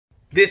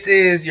This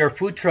is your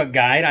food truck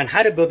guide on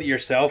how to build it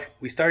yourself.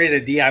 We started a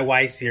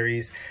DIY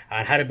series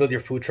on how to build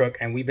your food truck,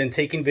 and we've been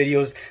taking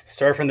videos,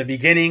 start from the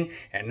beginning,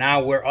 and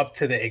now we're up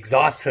to the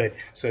exhaust hood.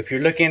 So if you're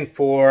looking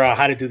for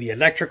how to do the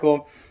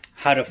electrical,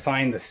 how to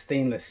find the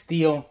stainless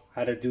steel,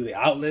 how to do the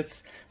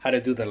outlets, how to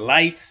do the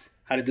lights,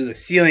 how to do the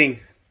ceiling,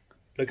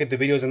 look at the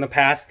videos in the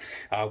past.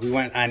 We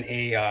went on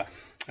a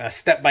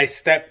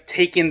step-by-step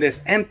taking this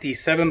empty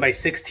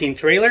 7x16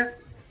 trailer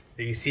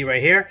that you see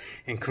right here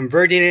and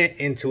converting it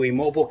into a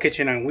mobile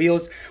kitchen on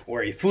wheels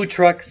or a food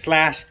truck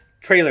slash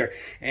trailer.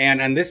 And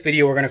on this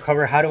video we're going to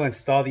cover how to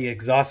install the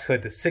exhaust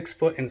hood, the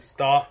 6-foot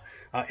install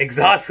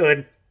exhaust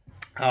hood,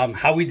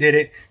 how we did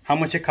it, how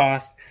much it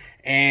cost,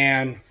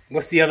 and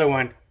what's the other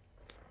one?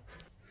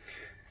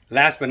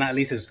 Last but not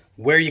least is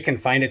where you can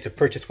find it to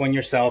purchase one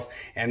yourself,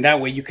 and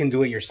that way you can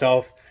do it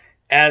yourself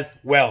as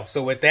well.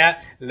 So with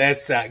that,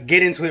 let's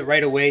get into it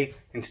right away,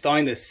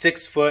 installing the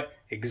 6-foot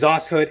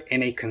exhaust hood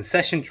in a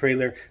concession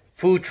trailer,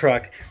 food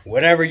truck,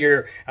 whatever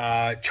your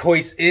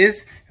choice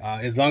is.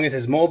 As long as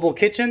it's mobile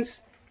kitchens,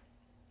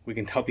 we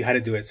can help you how to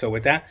do it. So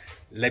with that,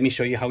 let me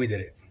show you how we did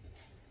it.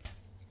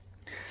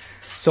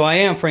 So I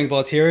am Frank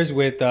Baltiers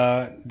with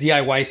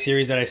DIY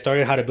series that I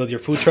started, how to build your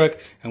food truck,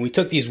 and we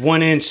took these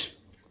 1-inch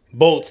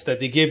bolts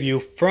that they give you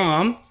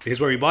from, here's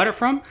where we bought it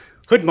from,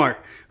 Hoodmart.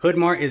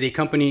 Hoodmart is a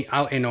company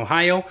out in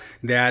Ohio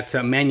that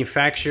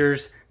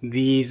manufactures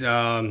these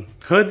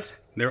hoods.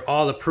 They're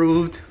all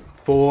approved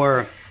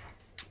for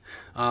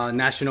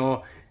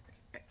national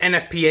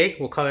NFPA,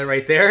 we'll call it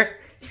right there,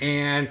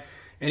 and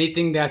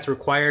anything that's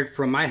required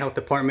from my health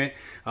department,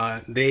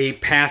 they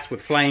pass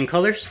with flying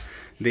colors.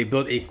 They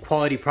built a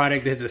quality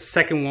product. This is the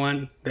second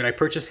one that I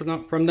purchased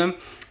from them.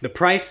 The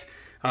price,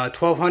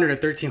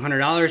 $1,200 to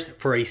 $1,300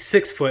 for a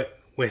 6-foot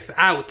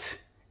without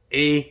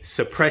a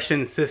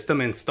suppression system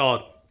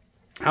installed.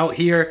 Out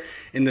here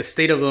in the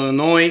state of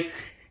Illinois,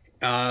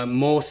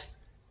 most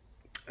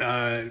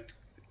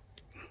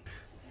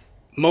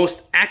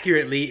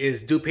accurately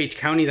is DuPage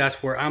County. That's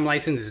where I'm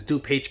licensed, is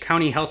DuPage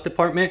County Health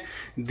Department.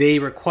 They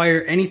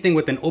require anything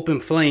with an open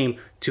flame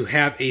to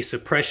have a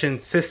suppression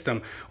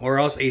system, or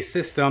else a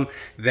system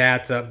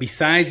that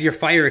besides your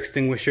fire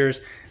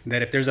extinguishers,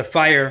 that if there's a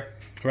fire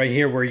right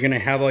here where you're gonna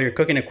have all your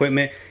cooking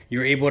equipment,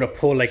 you're able to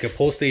pull like a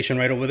pull station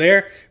right over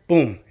there,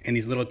 boom, and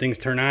these little things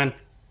turn on.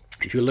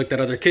 If you looked at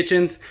other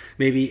kitchens,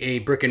 maybe a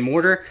brick and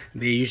mortar,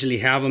 they usually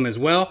have them as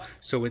well.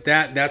 So with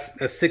that, that's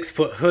a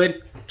 6-foot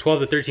hood,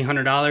 $1,200 to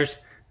 $1,300,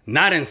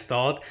 not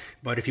installed.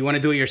 But if you want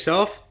to do it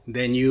yourself,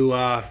 then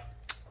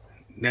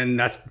then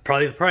that's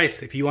probably the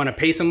price. If you want to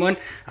pay someone,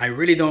 I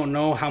really don't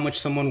know how much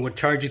someone would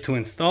charge you to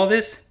install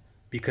this,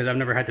 because I've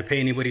never had to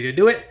pay anybody to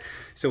do it.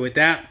 So with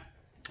that,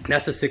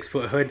 that's a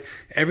 6-foot hood.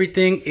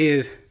 Everything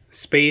is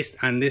spaced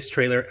on this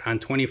trailer on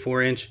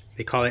 24-inch.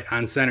 They call it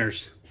on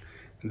centers.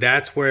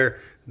 That's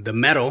where the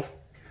metal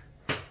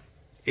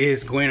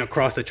is going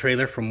across the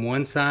trailer from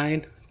one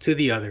side to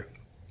the other.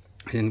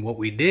 And what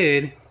we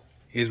did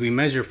is we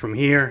measured from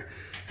here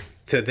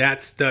to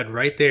that stud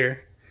right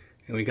there,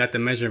 and we got the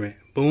measurement,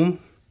 boom,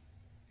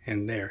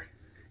 and there.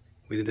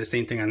 We did the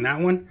same thing on that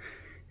one,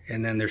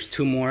 and then there's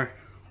 2 more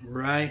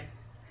right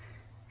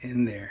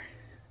in there,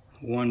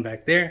 one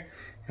back there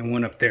and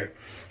one up there.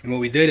 And what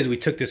we did is we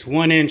took this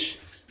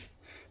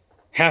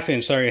half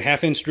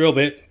inch drill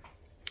bit,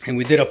 and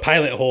we did a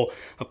pilot hole.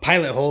 A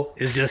pilot hole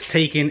is just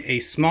taking a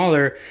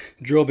smaller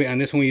drill bit. On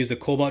this one we use a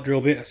Cobalt drill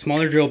bit, a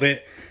smaller drill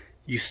bit.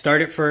 You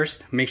start it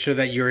first, make sure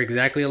that you're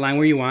exactly aligned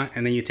where you want,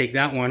 and then you take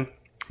that one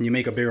and you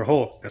make a bigger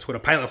hole. That's what a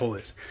pilot hole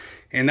is.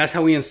 And that's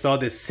how we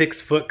installed this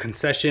 6-foot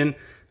concession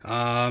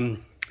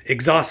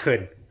exhaust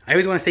hood. I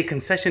always want to say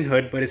concession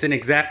hood, but it's an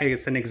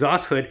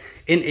exhaust hood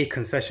in a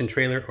concession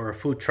trailer or a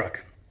food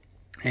truck.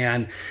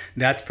 And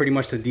that's pretty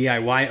much the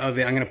DIY of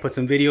it. I'm going to put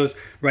some videos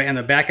right on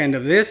the back end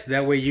of this.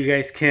 That way you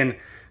guys can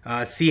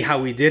see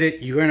how we did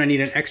it. You're going to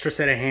need an extra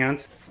set of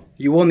hands.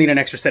 You will need an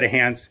extra set of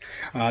hands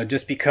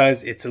just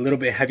because it's a little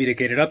bit heavy to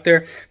get it up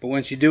there. But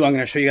once you do, I'm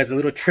going to show you guys a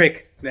little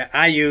trick that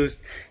I used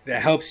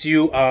that helps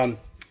you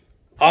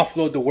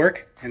offload the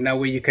work. And that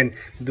way you can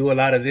do a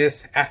lot of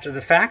this after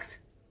the fact,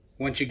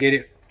 once you get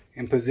it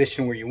in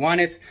position where you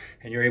want it,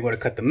 and you're able to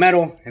cut the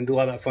metal and do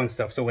all that fun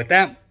stuff. So with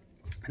that,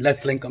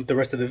 let's link up the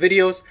rest of the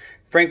videos.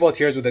 Frank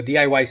Baltiers with the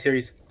DIY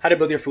series, how to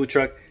build your food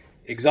truck,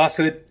 exhaust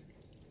hood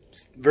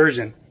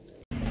version.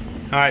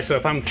 All right, so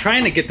if I'm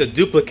trying to get the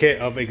duplicate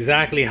of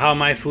exactly how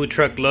my food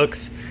truck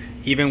looks,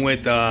 even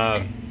with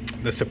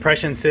the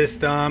suppression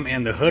system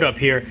and the hood up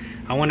here,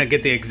 I want to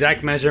get the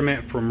exact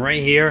measurement from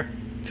right here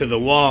to the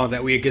wall.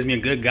 That way it gives me a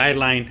good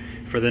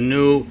guideline for the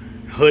new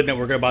hood that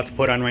we're about to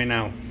put on right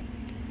now.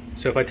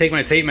 So if I take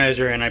my tape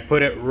measure and I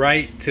put it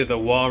right to the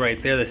wall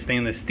right there, the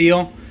stainless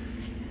steel,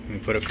 let me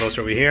put it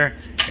closer over here,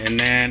 and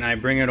then I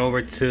bring it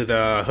over to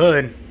the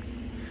hood,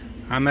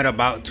 I'm at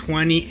about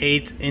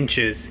 28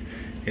 inches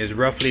is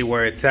roughly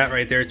where it's at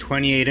right there,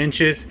 28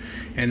 inches.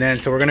 And then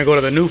so we're gonna go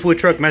to the new food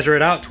truck, measure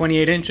it out,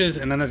 28 inches,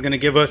 and then that's gonna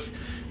give us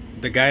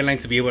the guideline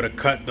to be able to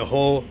cut the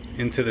hole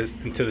into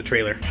the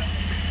trailer.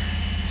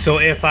 So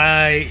if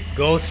I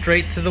go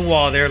straight to the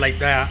wall there like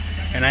that,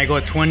 and I go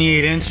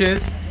 28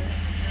 inches.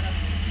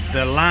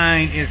 The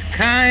line is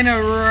kind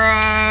of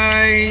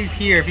right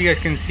here. If you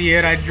guys can see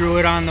it, I drew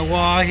it on the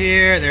wall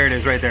here. There it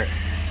is right there.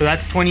 So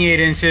that's 28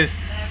 inches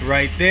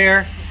right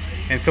there.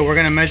 And so we're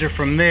gonna measure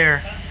from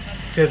there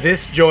to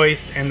this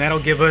joist, and that'll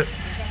give us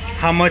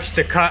how much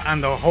to cut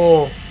on the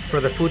hole for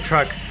the food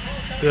truck,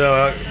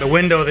 the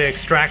window, the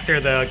extractor,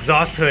 the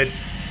exhaust hood,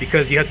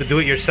 because you have to do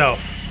it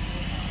yourself.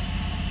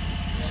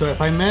 So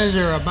if I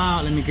measure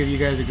about, let me give you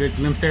guys a good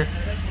glimpse there,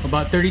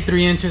 about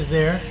 33 inches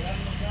there.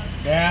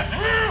 Yeah.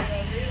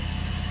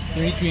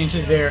 33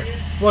 inches there.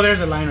 Well, there's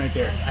a line right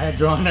there. I had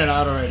drawn it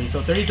out already.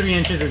 So 33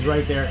 inches is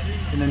right there,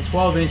 and then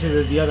 12 inches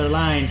is the other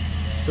line.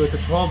 So it's a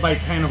 12 by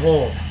 10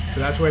 hole.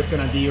 So that's where it's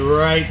gonna be,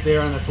 right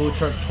there on the food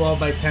truck. 12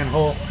 by 10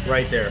 hole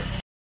right there.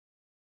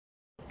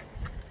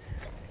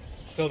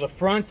 So the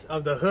front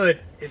of the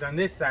hood is on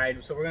this side.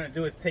 So what we're gonna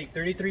do is take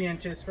 33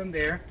 inches from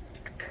there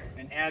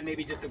and add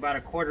maybe just about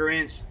a 1/4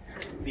 inch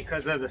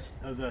because of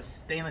the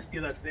stainless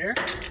steel that's there.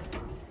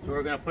 So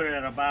we're gonna put it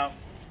at about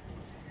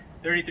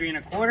 33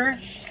 1/4.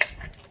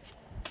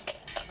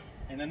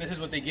 And then this is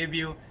what they give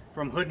you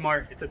from Hood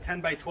Mart. It's a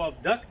 10 by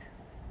 12 duct.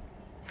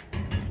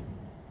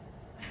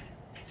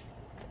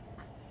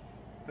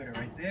 Put it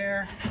right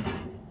there.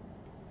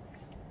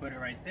 Put it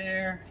right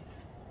there.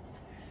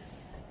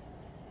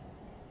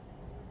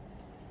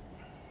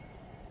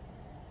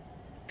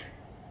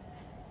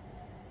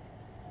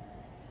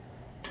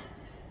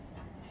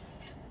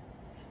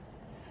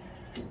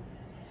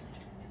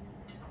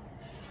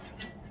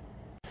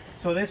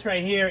 So this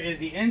right here is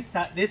the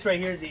inside. This right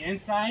here is the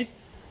inside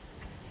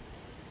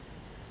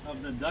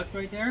of the duct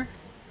right there.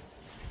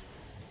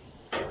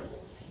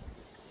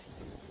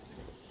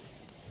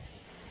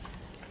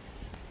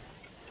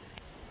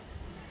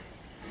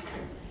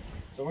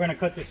 So we're gonna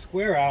cut this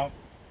square out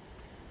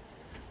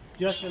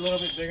just a little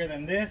bit bigger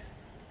than this.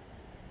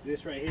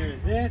 This right here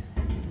is this.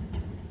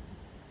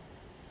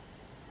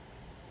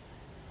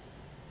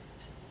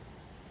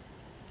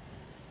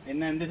 And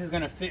then this is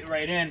gonna fit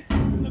right in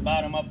from the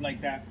bottom up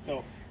like that.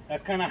 So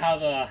that's kind of how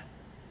the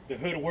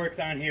hood works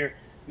on here.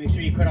 Make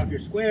sure you cut off your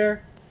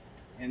square,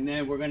 and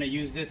then we're gonna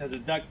use this as a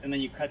duct, and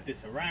then you cut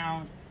this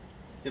around.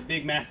 It's a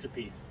big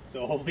masterpiece.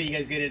 So hopefully you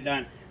guys get it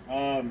done.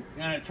 I'm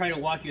gonna try to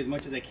walk you as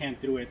much as I can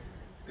through it.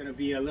 It's gonna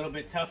be a little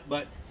bit tough,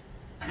 but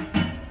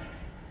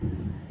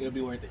it'll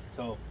be worth it.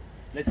 So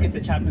let's get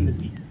to chopping this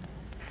piece.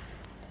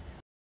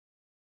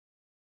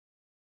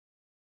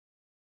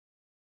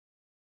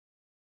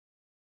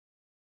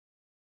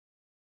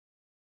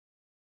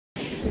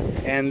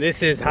 And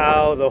this is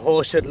how the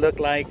hole should look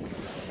like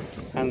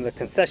on the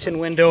concession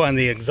window on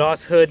the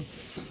exhaust hood.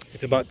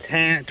 It's about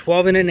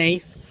 12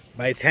 1/8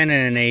 by 10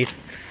 1/8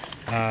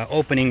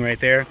 opening right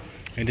there.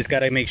 And just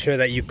gotta make sure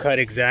that you cut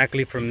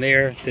exactly from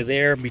there to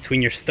there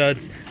between your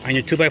studs on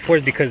your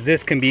 2x4s, because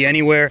this can be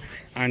anywhere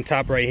on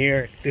top right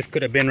here. This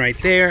could have been right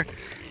there,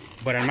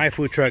 but on my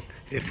food truck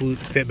it would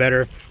fit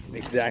better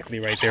exactly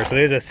right there. So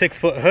there's a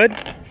 6-foot hood,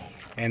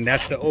 and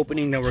that's the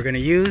opening that we're gonna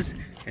use.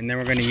 And then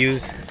we're gonna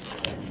use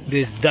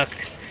this duct.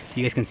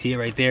 You guys can see it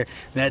right there,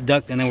 that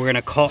duct, and then we're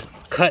gonna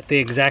cut the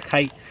exact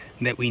height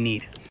that we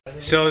need.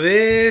 So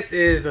this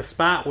is the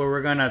spot where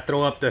we're gonna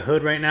throw up the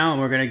hood right now, and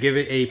we're gonna give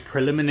it a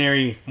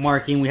preliminary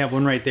marking. We have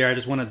one right there. I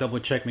just want to double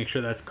check, make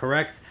sure that's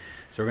correct.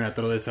 So we're gonna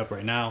throw this up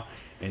right now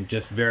and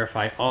just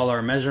verify all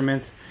our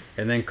measurements,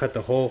 and then cut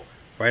the hole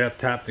right up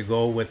top to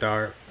go with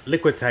our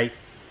Liquid-Tite.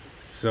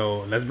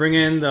 So let's bring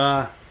in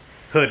the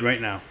hood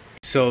right now.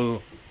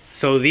 So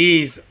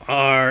these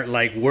are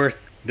like worth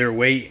their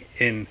weight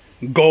in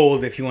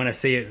gold, if you want to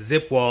say it.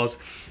 Zip walls.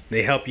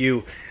 They help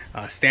you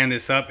stand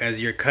this up as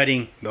you're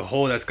cutting the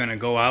hole that's going to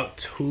go out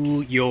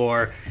to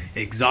your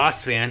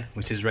exhaust fan,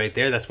 which is right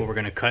there. That's what we're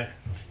going to cut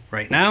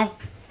right now.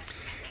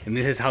 And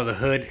this is how the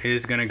hood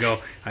is going to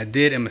go. I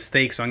did a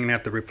mistake, so I'm going to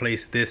have to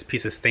replace this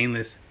piece of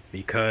stainless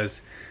because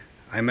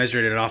I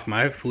measured it off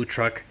my food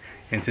truck,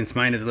 and since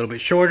mine is a little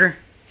bit shorter,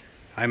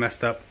 I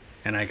messed up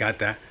and I got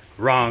that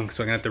wrong.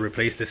 So I'm going to have to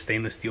replace this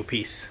stainless steel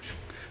piece.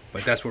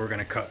 But that's what we're going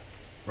to cut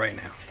right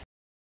now.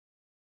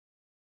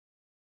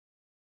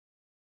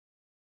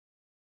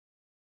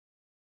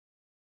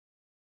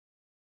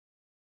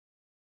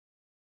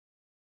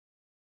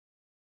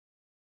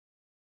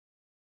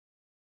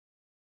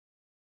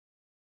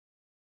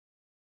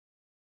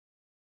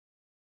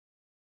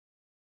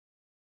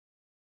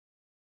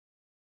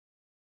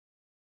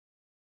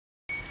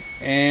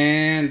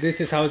 And this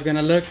is how it's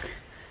gonna look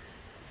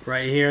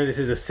right here. This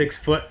is a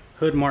 6-foot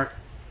Hood Mart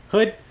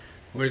hood.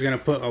 We're just gonna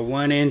put a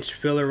 1-inch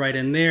filler right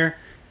in there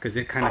because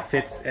it kind of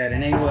fits at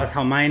an angle. That's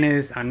how mine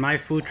is on my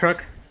food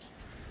truck,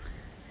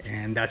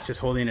 and that's just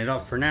holding it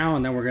up for now.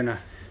 And then we're gonna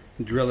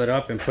drill it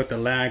up and put the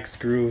lag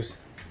screws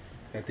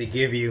that they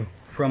give you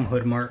from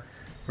Hood Mart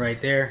right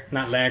there.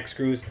 Not lag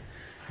screws,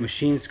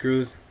 machine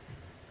screws,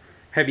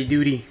 heavy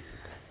duty.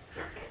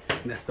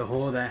 And that's the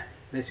hole that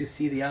lets you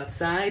see the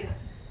outside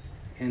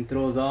and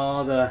throws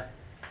all the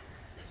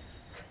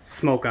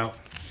smoke out.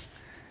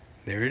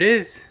 There it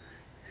is.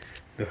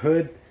 The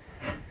hood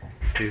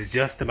is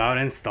just about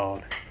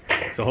installed.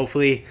 So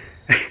hopefully,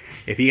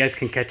 if you guys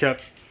can catch up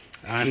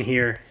on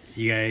here,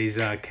 you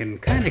guys can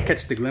kind of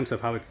catch the glimpse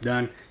of how it's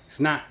done. If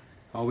not,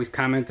 always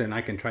comment and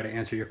I can try to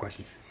answer your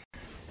questions.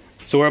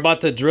 So we're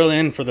about to drill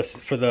in for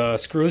the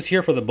screws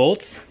here for the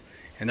bolts,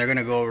 and they're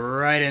gonna go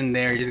right in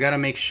there. You just gotta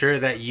make sure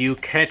that you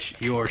catch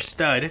your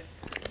stud.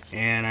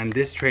 And on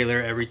this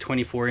trailer, every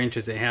 24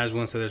 inches it has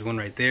one, so there's one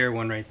right there,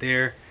 one right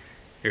there.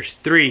 There's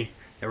 3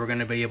 that we're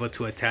gonna be able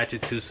to attach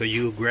it to. So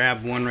you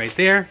grab one right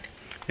there,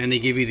 and they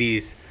give you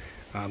these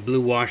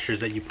blue washers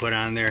that you put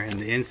on there in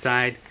the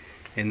inside,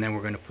 and then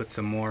we're gonna put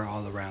some more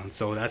all around.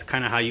 So that's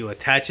kind of how you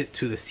attach it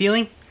to the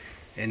ceiling.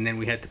 And then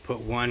we had to put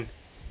one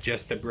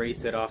just to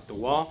brace it off the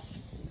wall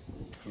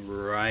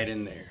right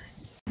in there.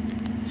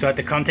 So I had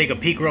to come take a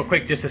peek real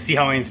quick just to see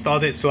how I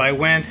installed it. So I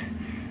went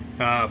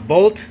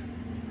bolt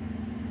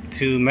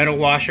to metal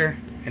washer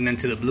and then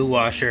to the blue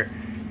washer,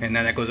 and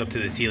then that goes up to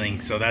the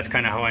ceiling. So that's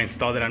kind of how I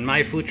installed it on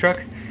my food truck,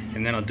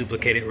 and then I'll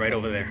duplicate it right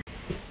over there.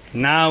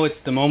 Now it's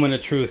the moment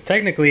of truth.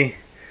 Technically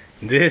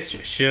this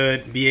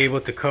should be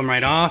able to come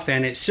right off,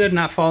 and it should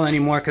not fall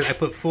anymore because I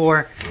put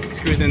 4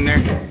 screws in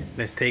there.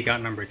 Let's take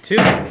out number 2.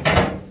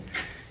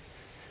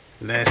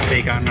 Let's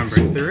take out number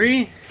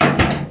 3.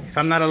 If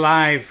I'm not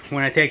alive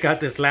when I take out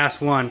this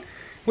last one,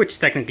 which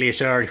technically it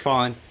should have already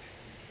fallen,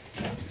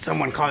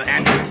 someone called an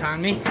ambulance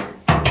on me.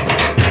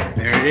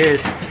 There it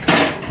is.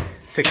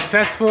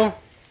 Successful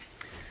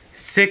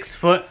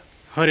 6-foot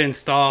hood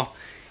install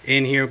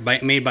in here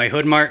made by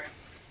Hoodmart.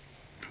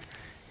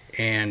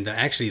 And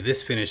actually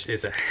this finish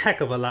is a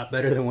heck of a lot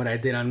better than what I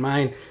did on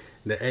mine.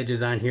 The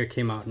edges on here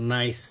came out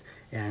nice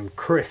and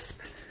crisp.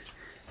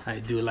 I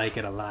do like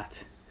it a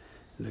lot.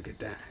 Look at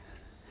that.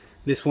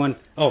 This one,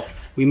 oh,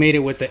 we made it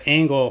with the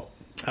angle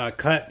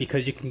cut,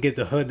 because you can get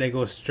the hood that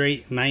goes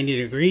straight 90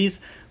 degrees,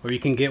 or you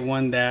can get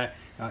one that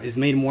is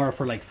made more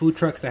for like food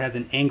trucks that has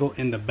an angle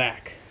in the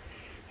back,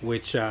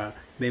 which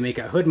they make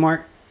at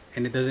Hoodmart,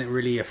 and it doesn't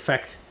really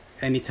affect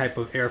any type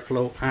of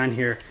airflow on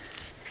here.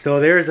 So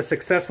there's a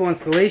successful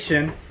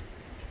installation.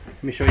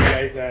 Let me show you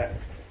guys that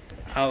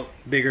out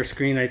bigger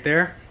screen right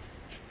there.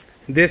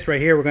 This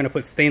right here, we're going to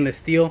put stainless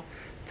steel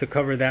to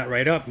cover that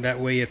right up. That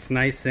way it's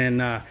nice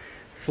and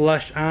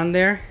flush on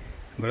there.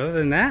 But other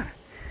than that,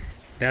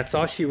 that's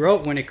all she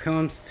wrote when it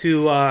comes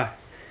to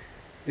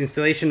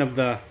installation of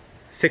the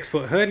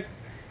 6-foot hood.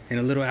 In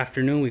a little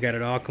afternoon, we got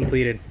it all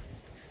completed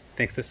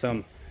thanks to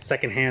some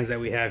second hands that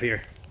we have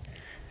here.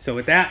 So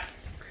with that,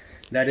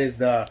 that is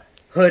the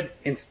hood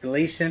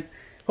installation.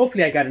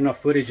 Hopefully I got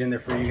enough footage in there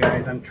for you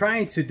guys. I'm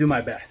trying to do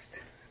my best.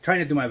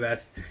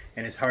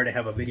 And it's hard to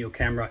have a video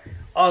camera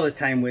all the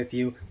time with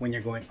you when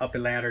you're going up a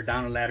ladder,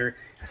 down a ladder.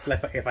 So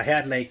if I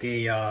had like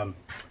a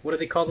what do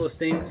they call those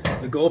things,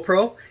 the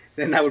GoPro,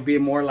 then that would be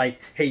more like,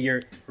 hey,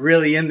 you're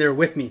really in there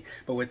with me.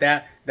 But with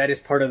that is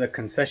part of the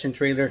concession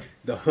trailer,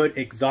 the hood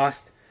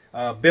exhaust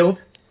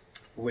build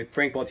with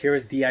Frank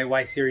Baltier's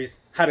DIY series,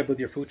 how to build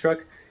your food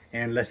truck.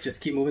 And let's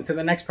just keep moving to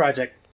the next project.